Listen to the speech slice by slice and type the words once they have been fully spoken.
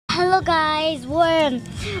Hello guys,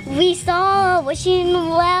 we saw a wishing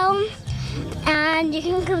well, and you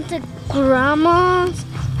can come to Grandma's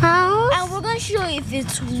house. And we're gonna show you if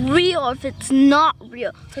it's real or if it's not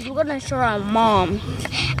real, because we're gonna show our mom.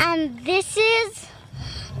 And this is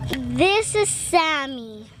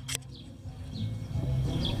Sammy.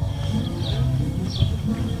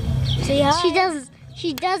 See how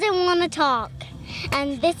she doesn't want to talk.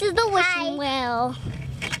 And this is the wishing well.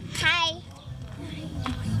 Hi.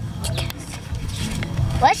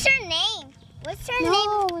 What's your name? What's your name?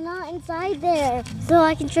 No, not inside there. So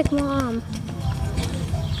I can trick Mom.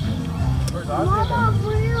 Mama,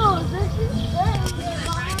 real. This is good.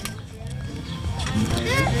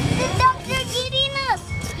 The ducks are getting us.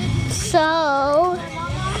 So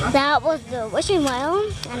that was the wishing well,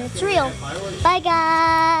 and it's real. Bye,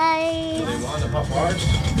 guys.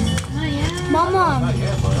 Mama.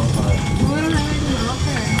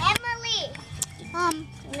 Emmalee.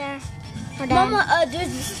 There. Mama,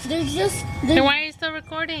 there's just. Then why are you still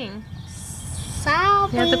recording?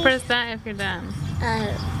 Sorry. You have to press that if you're done.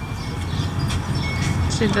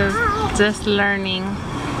 She's just learning.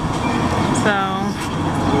 So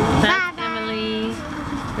that's Emmalee.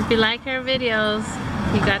 If you like her videos,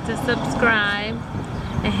 you got to subscribe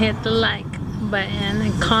and hit the like button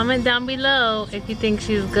and comment down below if you think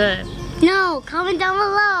she's good. No, comment down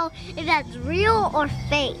below if that's real or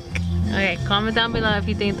fake. Okay, comment down below if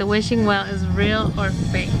you think the wishing well is real or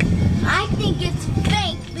fake. I think it's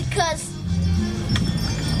fake because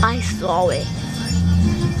I saw it.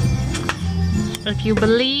 If you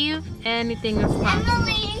believe anything is possible.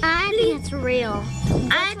 Emmalee, I think it's real.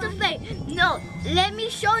 I think it's fake. No, let me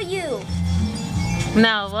show you.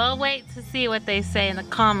 No, we'll wait to see what they say in the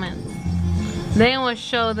comments. Then we'll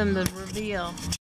show them the reveal.